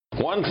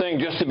One thing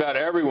just about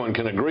everyone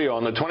can agree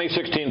on, the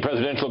 2016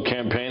 presidential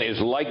campaign is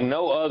like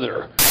no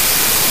other.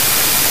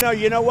 No,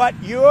 you know what?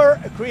 You're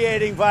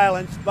creating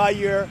violence by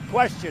your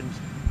questions.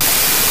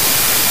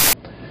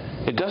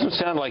 It doesn't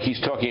sound like he's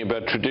talking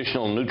about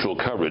traditional neutral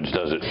coverage,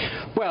 does it?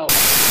 Well,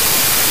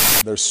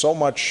 there's so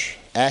much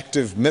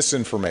active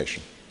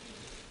misinformation,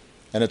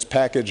 and it's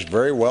packaged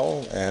very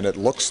well, and it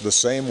looks the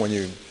same when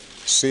you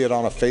see it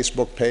on a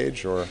Facebook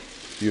page or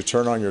you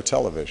turn on your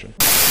television.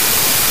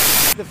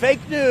 The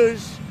fake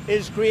news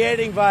is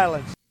creating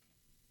violence.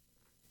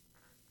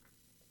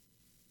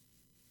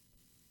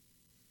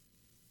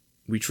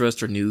 We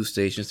trust our news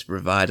stations to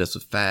provide us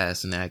with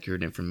fast and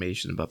accurate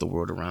information about the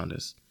world around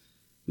us.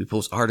 We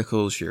post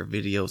articles, share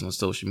videos on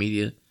social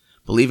media,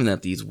 believing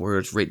that these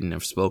words written or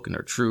spoken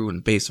are true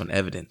and based on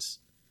evidence.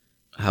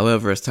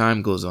 However, as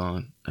time goes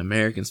on,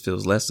 Americans feel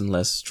less and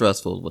less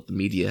trustful of what the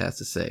media has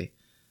to say.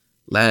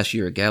 Last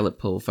year, a Gallup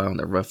poll found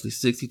that roughly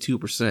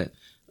 62%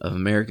 of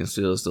Americans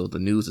feel as though the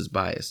news is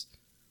biased,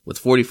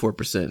 with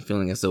 44%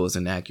 feeling as though it's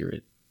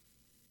inaccurate.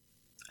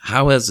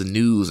 How has the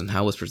news and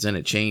how it's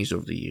presented changed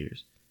over the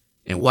years?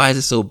 And why is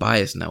it so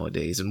biased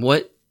nowadays? And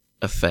what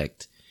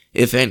effect,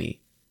 if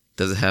any,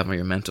 does it have on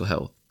your mental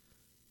health?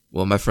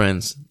 Well, my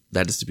friends,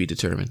 that is to be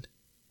determined.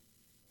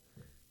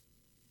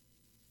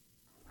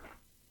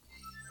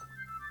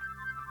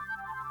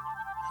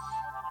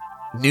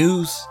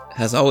 News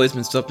has always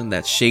been something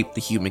that shaped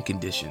the human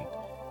condition.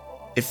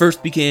 It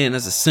first began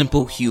as a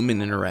simple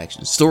human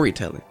interaction,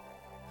 storytelling.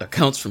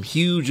 Accounts from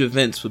huge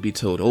events would be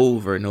told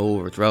over and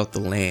over throughout the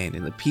land,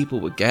 and the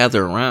people would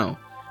gather around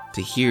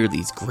to hear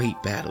these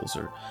great battles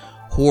or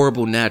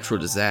horrible natural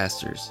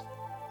disasters.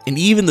 And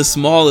even the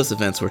smallest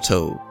events were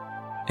told,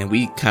 and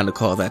we kind of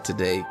call that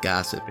today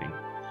gossiping.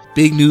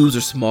 Big news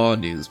or small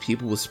news,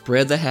 people would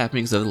spread the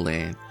happenings of the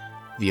land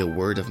via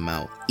word of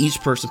mouth,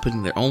 each person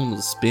putting their own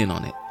little spin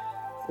on it,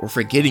 or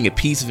forgetting a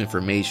piece of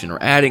information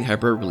or adding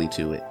hyperbole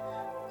to it,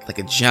 like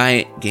a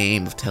giant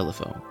game of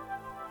telephone.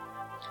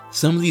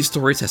 Some of these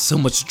stories had so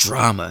much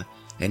drama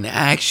and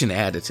action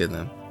added to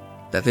them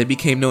that they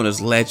became known as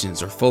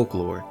legends or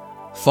folklore,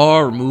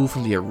 far removed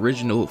from the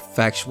original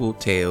factual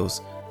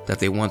tales that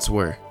they once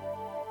were.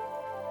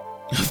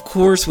 Of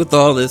course, with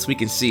all this, we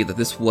can see that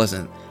this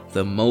wasn't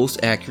the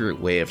most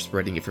accurate way of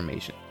spreading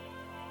information.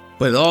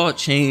 But it all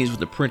changed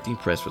when the printing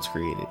press was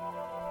created.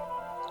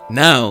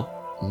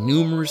 Now,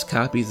 numerous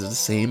copies of the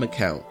same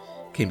account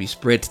can be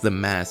spread to the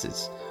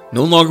masses.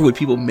 No longer would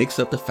people mix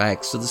up the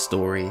facts of the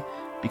story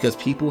because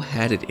people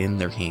had it in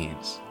their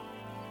hands.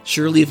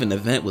 Surely if an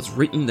event was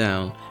written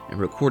down and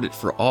recorded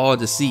for all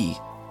to see,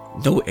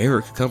 no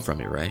error could come from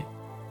it, right?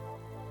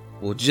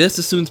 Well, just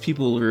as soon as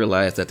people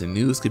realized that the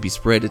news could be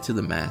spread to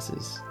the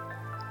masses,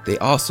 they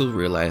also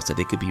realized that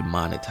it could be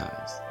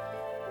monetized.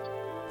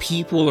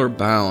 People are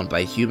bound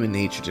by human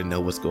nature to know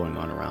what's going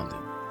on around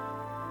them.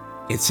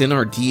 It's in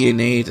our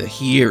DNA to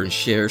hear and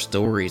share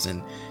stories,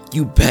 and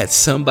you bet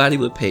somebody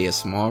would pay a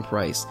small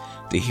price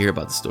to hear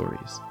about the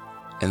stories.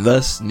 And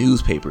thus,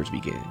 newspapers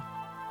began.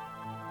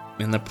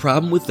 And the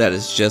problem with that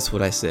is just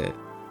what I said.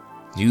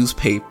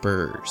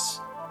 Newspapers.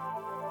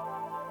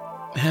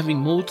 Having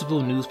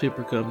multiple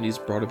newspaper companies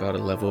brought about a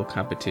level of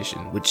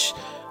competition, which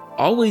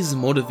always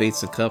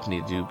motivates a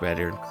company to do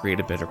better and create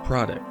a better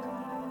product.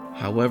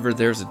 However,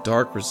 there's a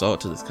dark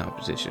result to this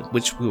competition,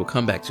 which we will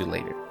come back to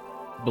later.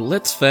 But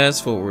let's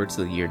fast forward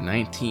to the year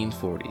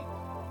 1940,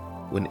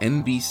 when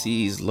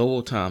NBC's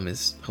Lowell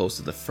Thomas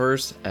hosted the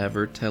first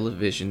ever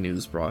television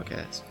news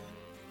broadcast,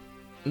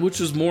 which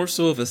was more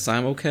so of a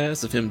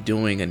simulcast of him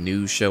doing a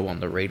news show on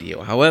the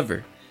radio.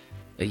 However,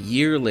 a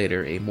year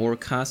later, a more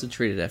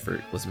concentrated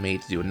effort was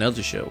made to do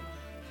another show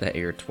that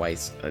aired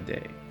twice a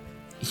day.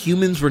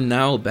 Humans were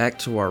now back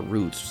to our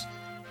roots.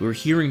 We were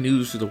hearing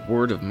news through the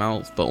word of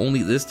mouth, but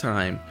only this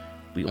time,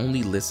 we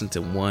only listened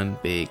to one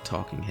big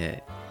talking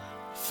head.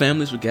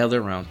 Families would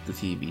gather around the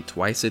TV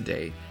twice a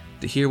day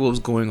to hear what was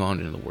going on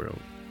in the world.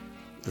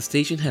 The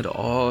station had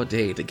all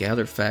day to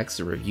gather facts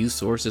and review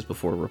sources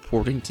before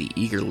reporting to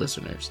eager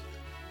listeners.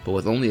 But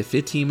with only a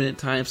 15-minute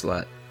time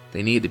slot,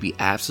 they needed to be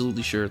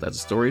absolutely sure that the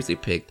stories they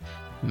picked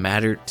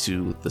mattered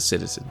to the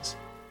citizens.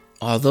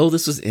 Although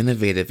this was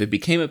innovative, it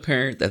became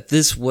apparent that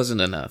this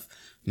wasn't enough.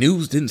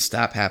 News didn't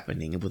stop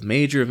happening, and with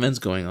major events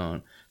going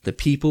on, the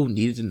people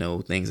needed to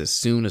know things as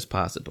soon as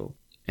possible.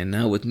 And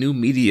now with new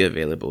media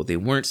available, they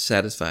weren't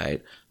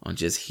satisfied on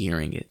just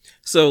hearing it.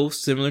 So,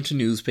 similar to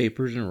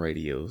newspapers and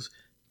radios,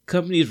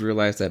 companies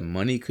realized that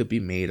money could be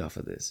made off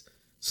of this.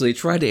 So they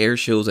tried to air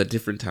shows at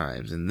different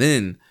times, and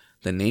then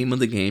the name of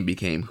the game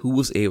became who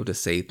was able to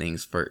say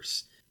things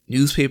first.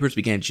 Newspapers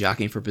began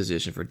jockeying for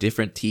position for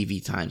different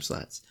TV time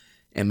slots,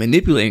 and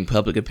manipulating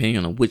public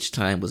opinion on which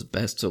time was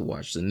best to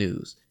watch the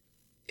news.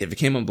 If it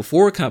came on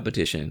before a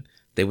competition,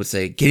 they would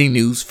say getting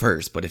news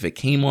first, but if it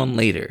came on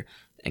later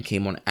and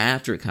came on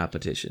after a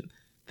competition,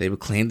 they would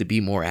claim to be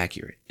more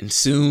accurate. And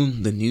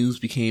soon, the news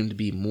became to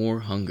be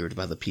more hungered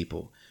by the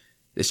people.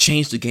 This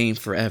changed the game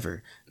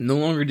forever. No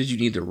longer did you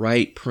need to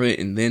write, print,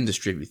 and then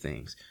distribute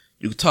things.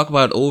 You could talk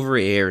about it over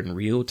air in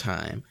real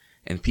time,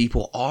 And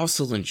people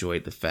also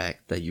enjoyed the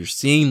fact that you're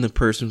seeing the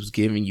person who's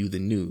giving you the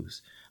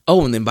news.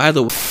 Oh, and then by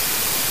the way...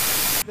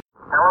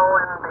 Hello,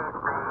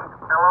 NBC.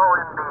 Hello,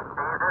 NBC.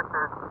 This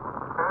is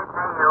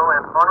KGU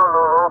in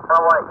Honolulu,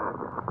 Hawaii.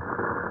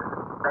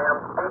 I am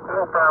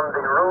speaking from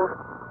the roof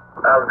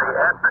of the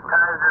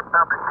Advertiser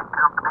Publishing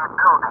Company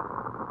building.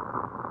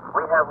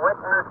 We have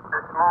witnessed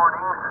this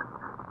morning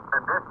the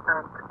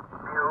distant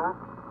view,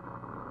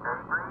 a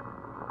great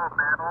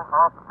battle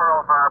off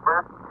Pearl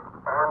Harbor,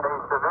 and a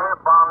severe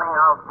bombing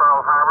of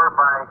Pearl Harbor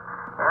by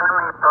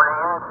enemy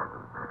planes,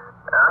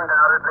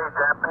 undoubtedly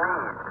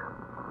Japanese.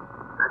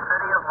 The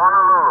city of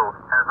Honolulu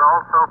has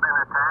also been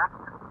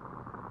attacked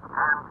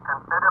and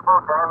considerable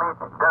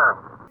damage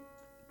done.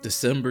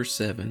 December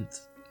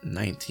 7th,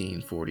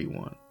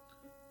 1941.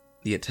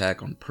 The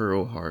attack on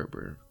Pearl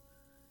Harbor.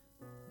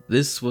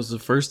 This was the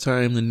first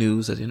time the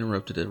news had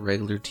interrupted a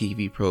regular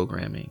TV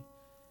programming.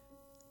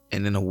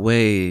 And in a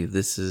way,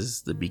 this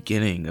is the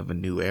beginning of a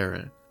new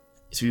era.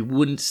 So we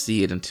wouldn't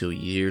see it until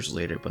years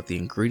later, but the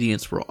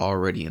ingredients were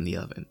already in the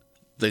oven.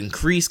 The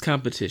increased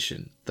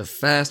competition, the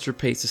faster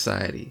paced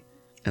society,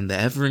 and the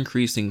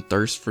ever-increasing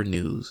thirst for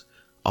news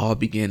all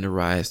began to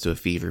rise to a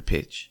fever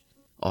pitch.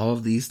 All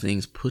of these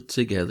things put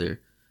together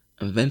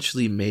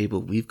eventually made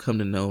what we've come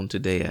to know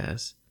today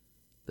as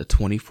the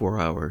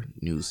 24-hour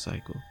news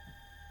cycle.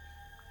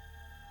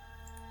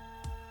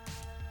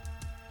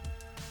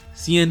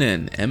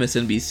 CNN,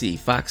 MSNBC,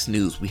 Fox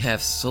News, we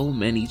have so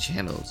many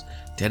channels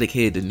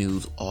dedicated to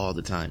news all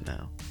the time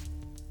now.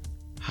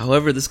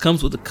 However, this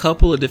comes with a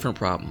couple of different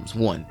problems.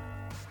 One,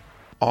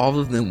 all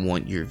of them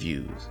want your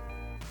views,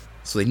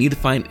 so they need to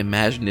find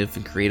imaginative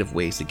and creative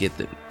ways to get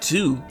them.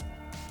 Two,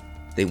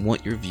 they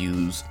want your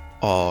views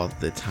all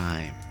the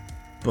time.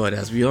 But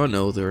as we all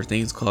know, there are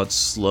things called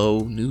slow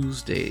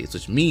news days,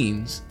 which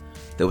means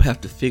they would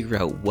have to figure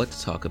out what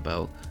to talk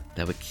about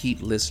that would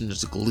keep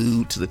listeners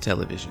glued to the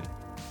television.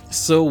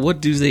 So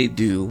what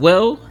do?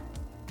 Well,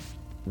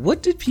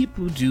 what did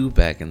people do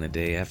back in the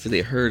day after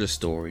they heard a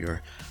story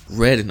or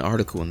read an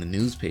article in the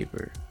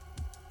newspaper?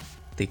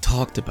 They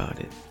talked about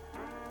it.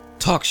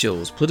 Talk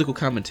shows, political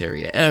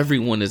commentary,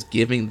 everyone is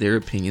giving their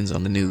opinions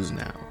on the news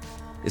now.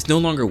 It's no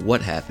longer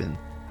what happened.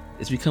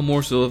 It's become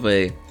more so of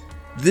a,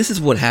 this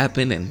is what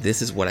happened and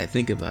this is what I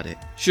think about it.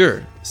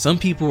 Sure, some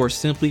people are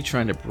simply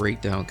trying to break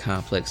down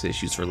complex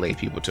issues for lay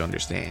people to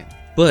understand.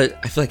 But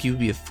I feel like you would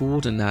be a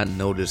fool to not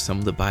notice some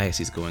of the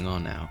biases going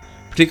on now,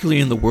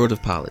 particularly in the world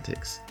of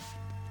politics.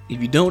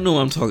 If you don't know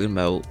what I'm talking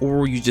about,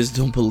 or you just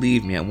don't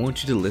believe me, I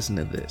want you to listen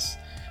to this.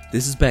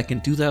 This is back in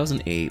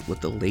 2008 with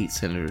the late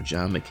Senator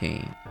John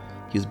McCain.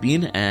 He was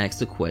being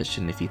asked a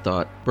question if he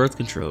thought birth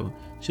control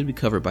should be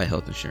covered by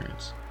health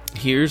insurance.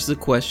 Here's the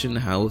question,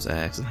 how it was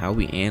asked, and how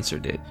we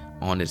answered it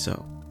on its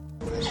own.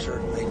 I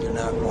certainly do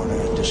not want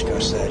to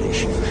discuss that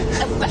issue.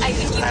 But I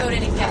think you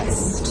voted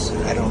against.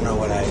 I don't know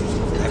what I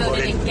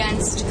voted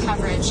against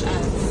coverage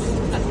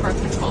of birth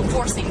control,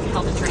 forcing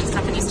health insurance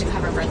companies to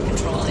cover birth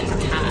control in the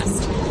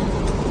past.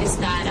 Is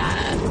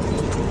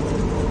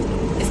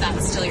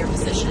that still your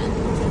position?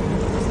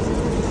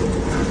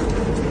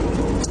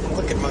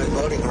 Look at my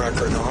voting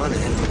record on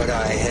it, but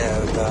I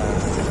have.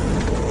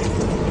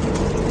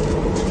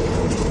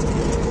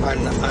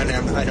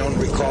 I don't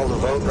recall the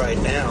vote right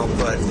now,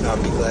 but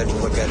I'll be glad to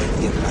look at it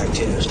and get back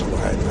to you as to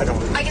why. I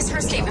don't. I guess her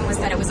statement was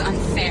that it was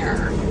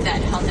unfair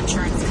that health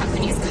insurance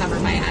companies cover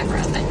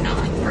Viagra but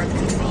not birth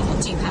control.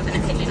 Do you have an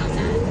opinion on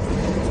that?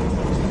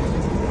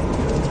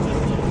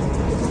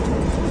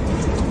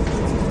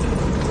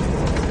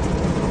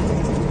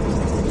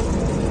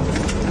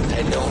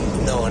 I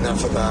don't know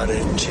enough about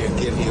it to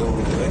give you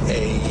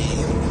a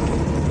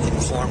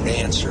informed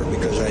answer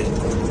because I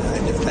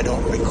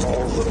don't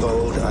recall the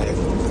vote. I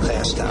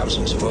cast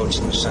thousands of votes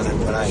in the Senate,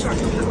 but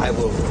I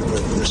will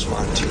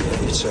respond to you.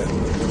 It's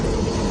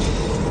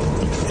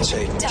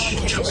a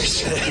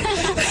choice.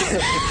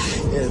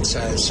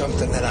 It's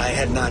something that I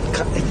had not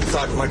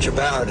thought much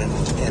about,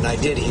 and I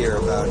did hear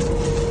about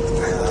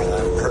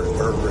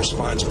her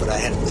response, but I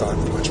hadn't thought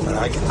much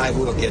about it. I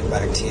will get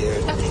back to you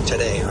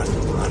today on it.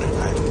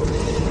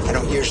 I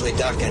don't usually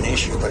duck an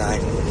issue, but I'll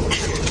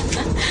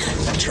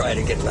try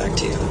to get back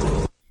to you.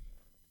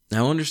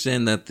 Now,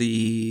 understand that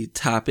the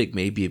topic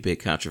may be a bit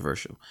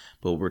controversial,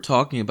 but what we're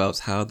talking about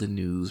is how the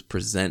news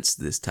presents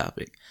this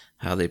topic,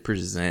 how they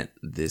present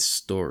this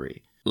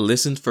story.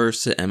 Listen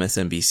first to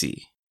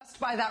MSNBC.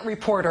 By that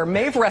reporter,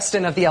 Maeve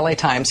Reston of the LA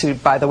Times, who,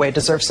 by the way,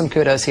 deserves some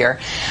kudos here,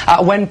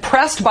 when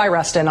pressed by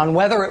Reston on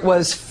whether it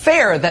was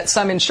fair that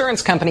some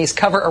insurance companies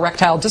cover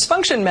erectile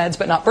dysfunction meds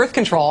but not birth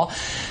control,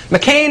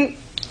 McCain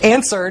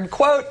answered,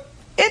 quote,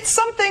 "It's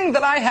something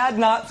that I had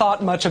not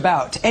thought much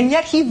about," and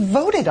yet he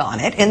voted on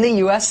it in the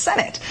U.S.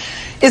 Senate.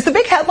 Is the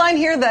big headline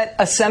here that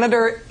a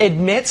senator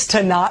admits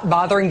to not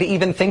bothering to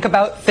even think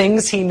about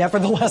things he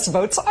nevertheless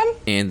votes on?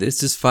 And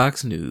this is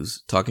Fox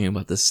News talking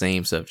about the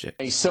same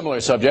subject. A similar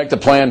subject, the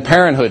Planned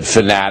Parenthood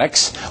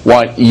fanatics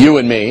want you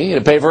and me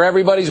to pay for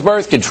everybody's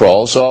birth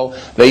control, so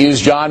they use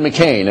John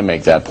McCain to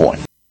make that point.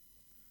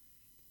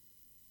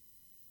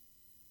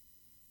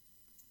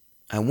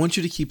 I want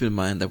you to keep in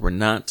mind that we're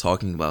not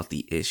talking about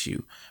the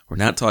issue. We're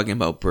not talking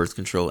about birth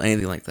control,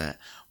 anything like that.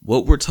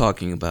 What we're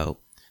talking about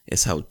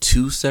is how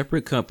two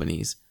separate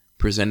companies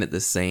presented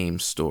the same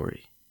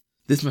story.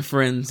 This, my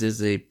friends,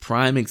 is a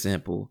prime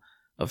example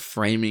of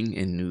framing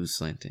and news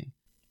slanting.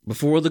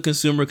 Before the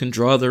consumer can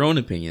draw their own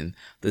opinion,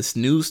 this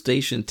news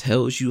station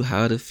tells you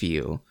how to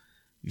feel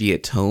via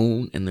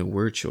tone and their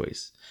word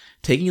choice,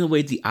 taking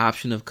away the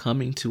option of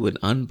coming to an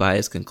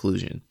unbiased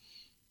conclusion,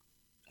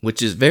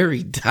 which is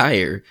very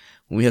dire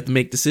when we have to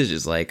make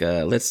decisions like,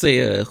 let's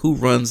say, who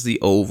runs the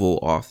Oval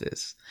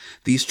Office.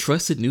 These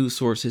trusted news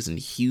sources and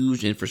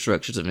huge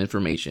infrastructures of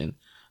information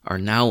are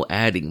now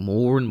adding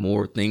more and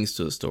more things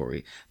to a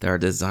story that are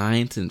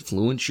designed to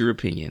influence your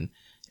opinion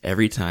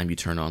every time you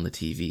turn on the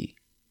TV.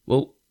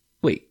 Well,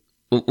 wait.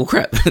 Well,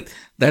 crap.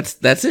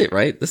 That's it,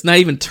 right? Let's not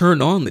even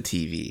turn on the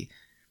TV.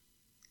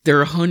 There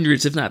are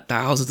hundreds, if not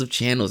thousands, of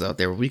channels out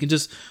there where we can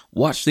just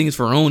watch things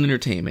for our own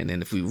entertainment.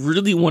 And if we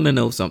really want to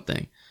know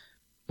something,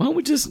 why don't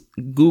we just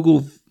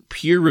Google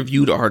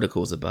peer-reviewed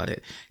articles about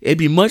it? It'd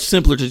be much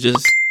simpler to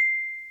just...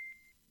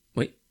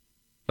 Wait.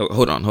 Oh,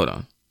 hold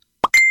on.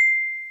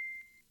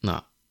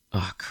 Nah.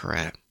 Oh,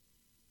 crap.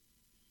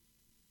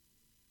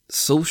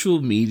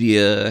 Social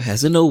media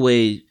has in no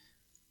way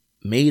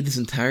made this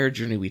entire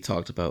journey we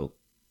talked about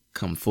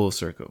come full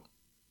circle.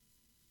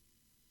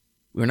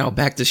 We're now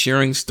back to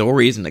sharing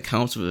stories and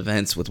accounts of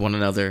events with one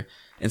another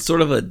in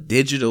sort of a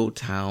digital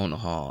town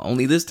hall.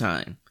 Only this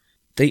time,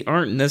 they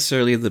aren't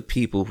necessarily the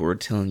people who are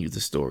telling you the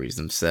stories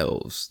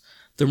themselves.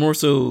 They're more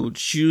so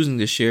choosing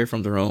to share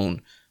from their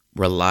own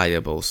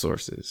reliable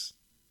sources.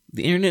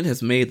 The internet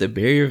has made the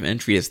barrier of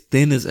entry as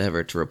thin as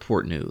ever to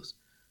report news.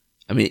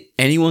 I mean,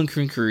 anyone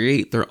can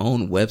create their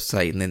own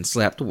website and then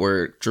slap the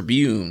word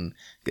Tribune,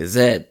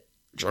 Gazette,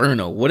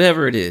 Journal,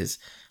 whatever it is,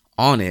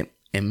 on it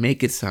and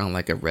make it sound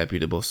like a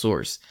reputable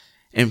source.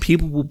 And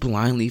people will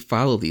blindly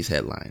follow these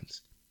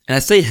headlines. And I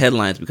say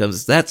headlines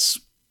because that's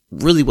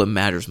really what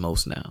matters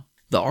most now.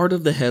 The art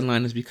of the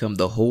headline has become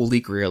the holy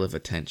grail of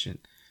attention.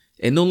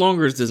 It no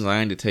longer is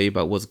designed to tell you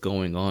about what's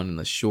going on in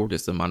the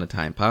shortest amount of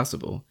time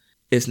possible.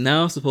 It's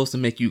now supposed to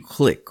make you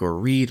click or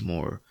read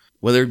more,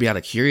 whether it be out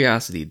of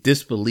curiosity,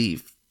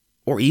 disbelief,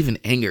 or even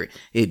anger.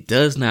 It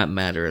does not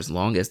matter as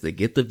long as they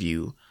get the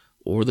view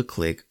or the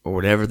click or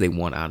whatever they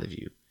want out of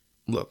you.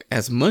 Look,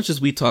 as much as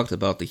we talked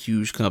about the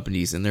huge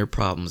companies and their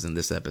problems in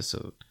this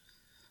episode,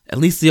 at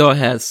least they all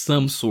had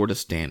some sort of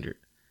standard.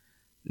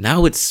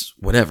 Now it's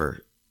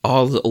whatever,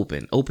 all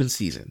open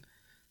season.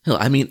 Hell,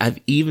 I mean, I've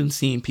even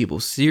seen people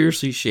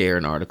seriously share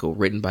an article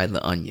written by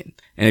The Onion.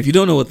 And if you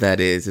don't know what that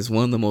is, it's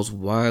one of the most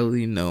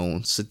widely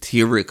known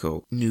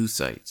satirical news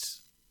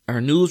sites. Our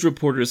news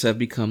reporters have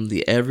become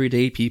the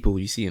everyday people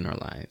you see in our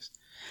lives.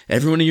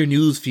 Everyone in your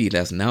news feed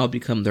has now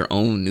become their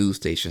own news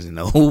stations, and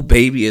oh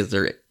baby, is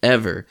there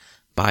ever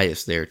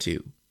bias there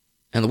too.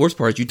 And the worst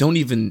part is you don't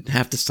even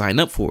have to sign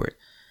up for it.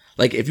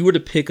 Like if you were to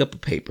pick up a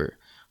paper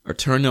or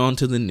turn on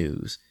to the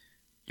news,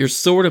 you're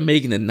sort of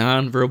making a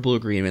non-verbal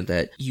agreement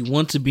that you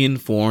want to be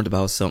informed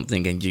about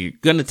something and you're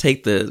going to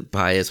take the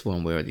bias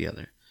one way or the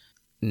other.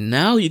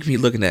 Now you can be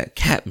looking at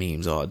cat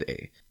memes all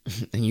day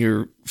and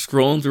you're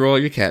scrolling through all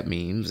your cat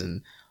memes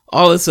and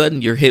all of a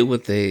sudden you're hit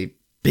with a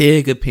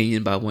big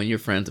opinion by one of your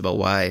friends about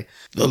why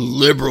the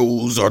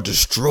liberals are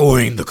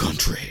destroying the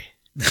country.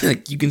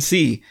 You can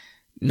see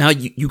now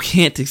you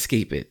can't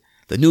escape it.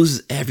 The news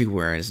is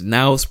everywhere and is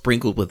now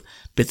sprinkled with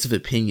bits of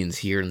opinions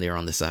here and there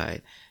on the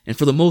side. And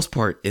for the most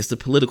part, it's the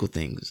political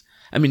things.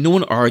 I mean, no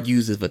one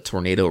argues if a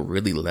tornado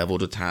really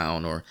leveled a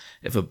town or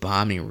if a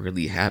bombing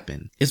really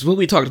happened. It's what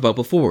we talked about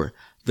before,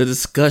 the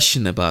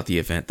discussion about the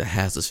event that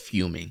has us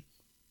fuming.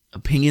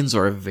 Opinions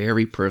are a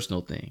very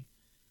personal thing.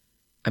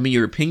 I mean,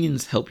 your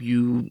opinions help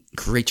you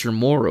create your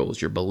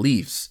morals, your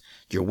beliefs,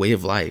 your way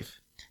of life.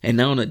 And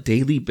now on a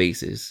daily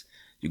basis,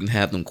 you can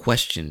have them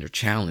questioned or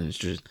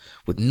challenged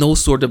with no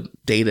sort of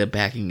data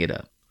backing it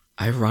up.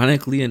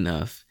 Ironically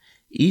enough,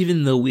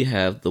 even though we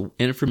have the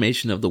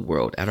information of the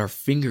world at our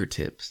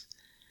fingertips,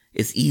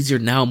 it's easier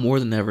now more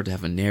than ever to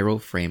have a narrow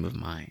frame of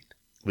mind.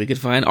 We could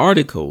find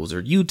articles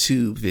or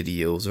YouTube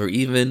videos or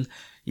even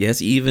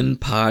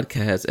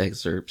podcast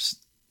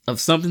excerpts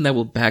of something that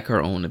will back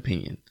our own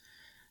opinion.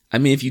 I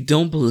mean, if you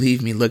don't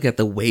believe me, look at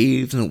the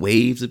waves and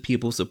waves of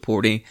people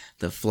supporting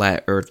the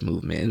flat earth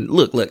movement. And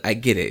look, I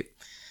get it.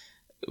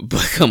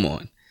 But come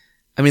on.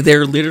 I mean,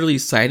 they're literally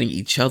citing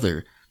each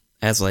other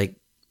as like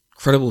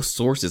credible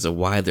sources of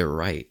why they're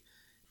right.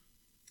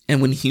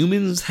 And when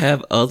humans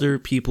have other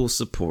people's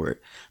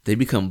support, they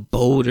become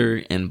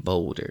bolder and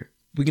bolder.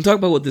 We can talk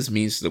about what this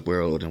means to the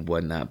world and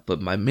whatnot,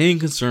 but my main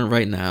concern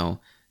right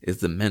now is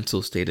the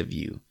mental state of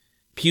you.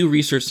 Pew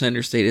Research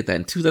Center stated that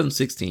in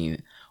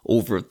 2016,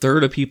 over a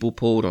third of people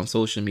polled on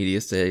social media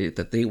said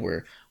that they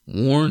were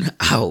worn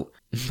out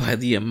by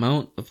the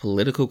amount of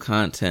political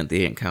content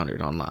they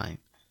encountered online.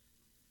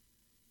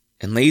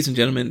 And ladies and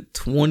gentlemen,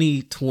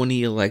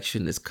 2020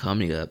 election is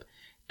coming up,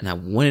 and I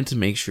wanted to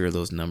make sure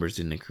those numbers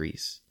didn't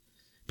increase.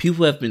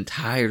 People have been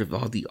tired of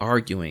all the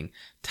arguing,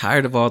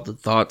 tired of all the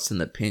thoughts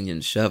and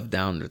opinions shoved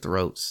down their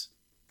throats.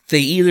 They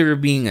either are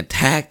being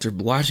attacked or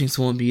watching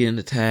someone being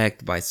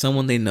attacked by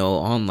someone they know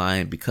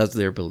online because of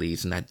their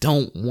beliefs. And I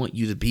don't want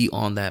you to be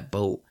on that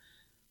boat.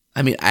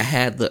 I mean, I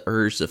had the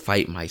urge to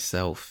fight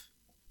myself.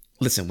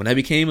 Listen, when I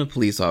became a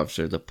police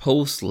officer, the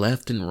posts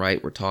left and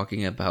right were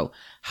talking about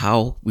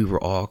how we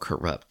were all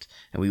corrupt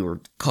and we were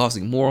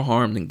causing more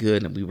harm than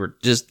good and we were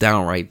just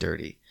downright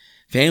dirty.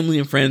 Family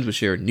and friends would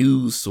share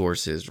news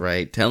sources,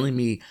 right, telling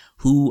me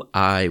who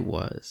I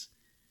was.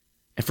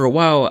 And for a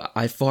while,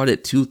 I fought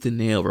it tooth and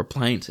nail,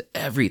 replying to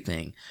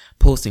everything,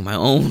 posting my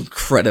own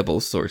credible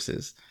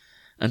sources.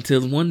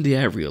 Until one day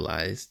I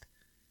realized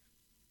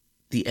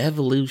the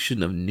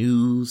evolution of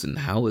news and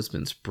how it's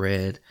been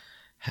spread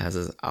has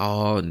us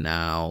all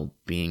now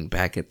being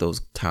back at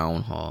those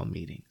town hall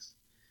meetings.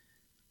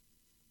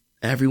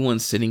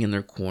 Everyone's sitting in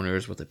their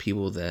corners with the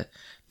people that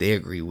they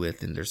agree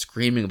with, and they're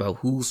screaming about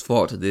whose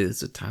fault it is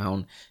the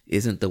town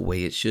isn't the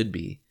way it should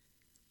be.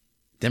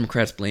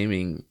 Democrats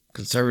blaming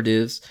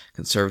conservatives,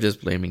 conservatives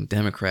blaming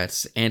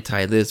Democrats,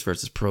 anti-this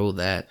versus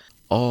pro-that,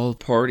 all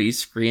parties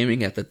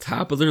screaming at the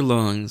top of their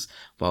lungs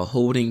while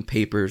holding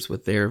papers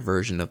with their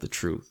version of the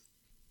truth.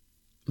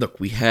 Look,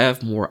 we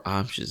have more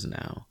options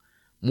now,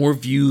 more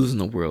views in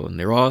the world, and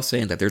they're all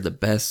saying that they're the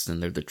best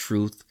and they're the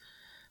truth.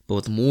 But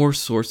with more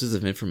sources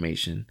of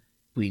information,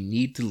 we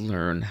need to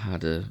learn how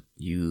to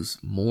use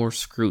more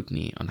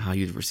scrutiny on how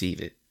you receive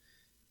it.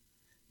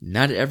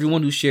 Not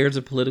everyone who shares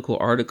a political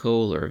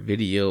article or a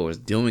video is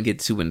doing it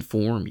to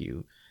inform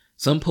you.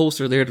 Some posts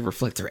are there to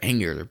reflect their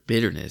anger, their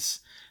bitterness,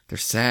 their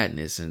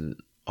sadness, and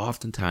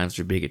oftentimes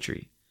their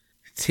bigotry.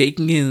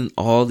 Taking in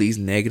all these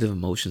negative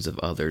emotions of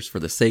others for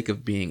the sake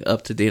of being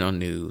up to date on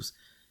news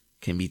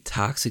can be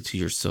toxic to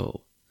your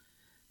soul.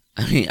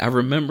 I mean, I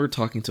remember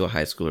talking to a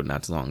high schooler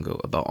not too long ago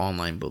about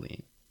online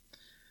bullying.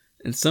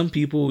 And some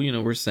people,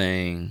 were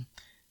saying,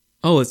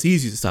 oh, it's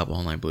easy to stop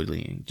online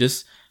bullying.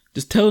 Just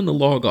tell them to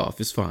log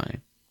off, it's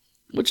fine.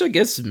 Which I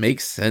guess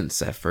makes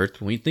sense at first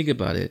when you think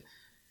about it.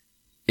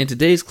 In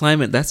today's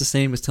climate, that's the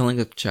same as telling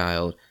a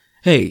child,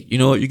 hey, you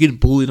know what, you're getting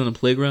bullied on the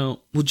playground?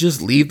 Well,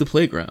 just leave the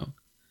playground.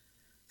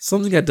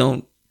 Something I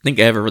don't think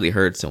I ever really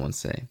heard someone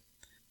say.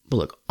 But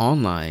look,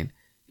 online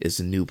is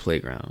the new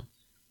playground.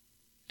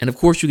 And of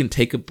course you can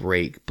take a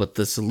break, but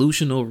the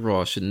solution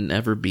overall should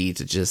never be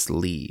to just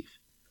leave.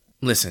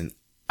 Listen,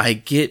 I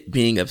get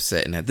being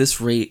upset, and at this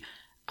rate,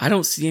 I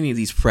don't see any of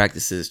these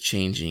practices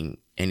changing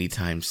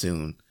anytime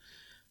soon.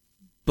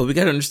 But we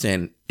got to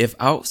understand, if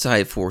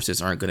outside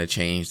forces aren't going to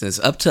change, then it's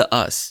up to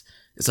us.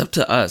 It's up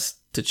to us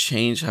to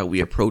change how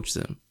we approach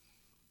them.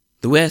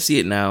 The way I see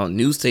it now,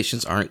 news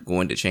stations aren't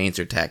going to change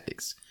their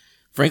tactics.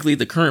 Frankly,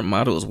 the current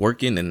model is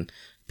working and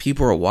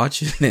people are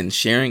watching and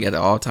sharing at an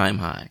all-time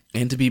high.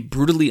 And to be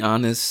brutally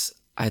honest,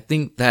 I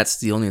think that's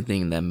the only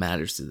thing that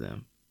matters to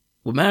them.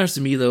 What matters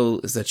to me, though,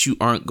 is that you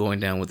aren't going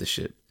down with the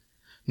ship.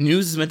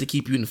 News is meant to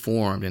keep you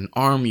informed and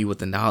arm you with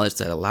the knowledge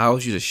that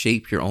allows you to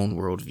shape your own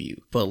worldview.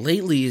 But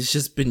lately, it's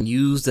just been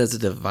used as a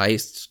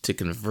device to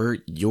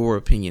convert your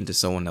opinion to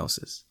someone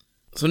else's.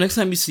 So next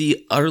time you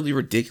see utterly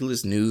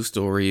ridiculous news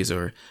stories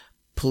or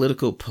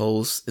political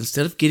posts,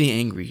 instead of getting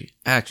angry,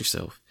 ask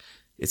yourself,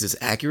 is this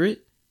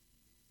accurate?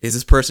 Is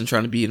this person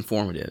trying to be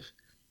informative?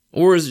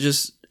 Or is it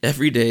just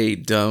everyday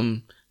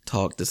dumb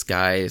talk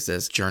disguised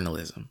as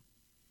journalism?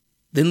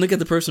 Then look at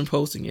the person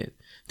posting it.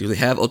 Do they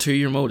have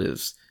ulterior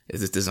motives?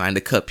 Is it designed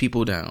to cut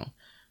people down?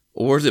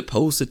 Or is it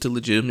posted to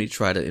legitimately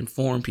try to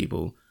inform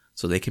people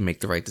so they can make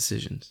the right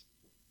decisions?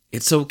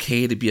 It's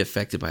okay to be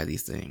affected by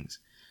these things.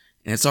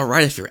 And it's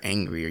alright if you're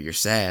angry or you're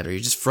sad or you're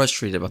just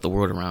frustrated about the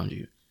world around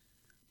you.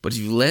 But if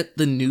you let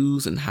the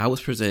news and how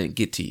it's presented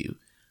get to you,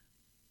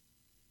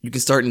 you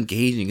can start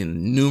engaging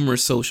in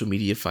numerous social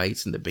media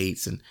fights and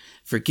debates and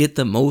forget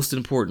the most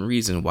important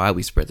reason why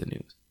we spread the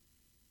news,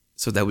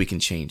 so that we can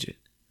change it.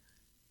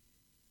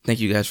 Thank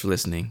you guys for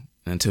listening.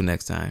 And until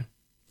next time,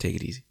 take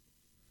it easy.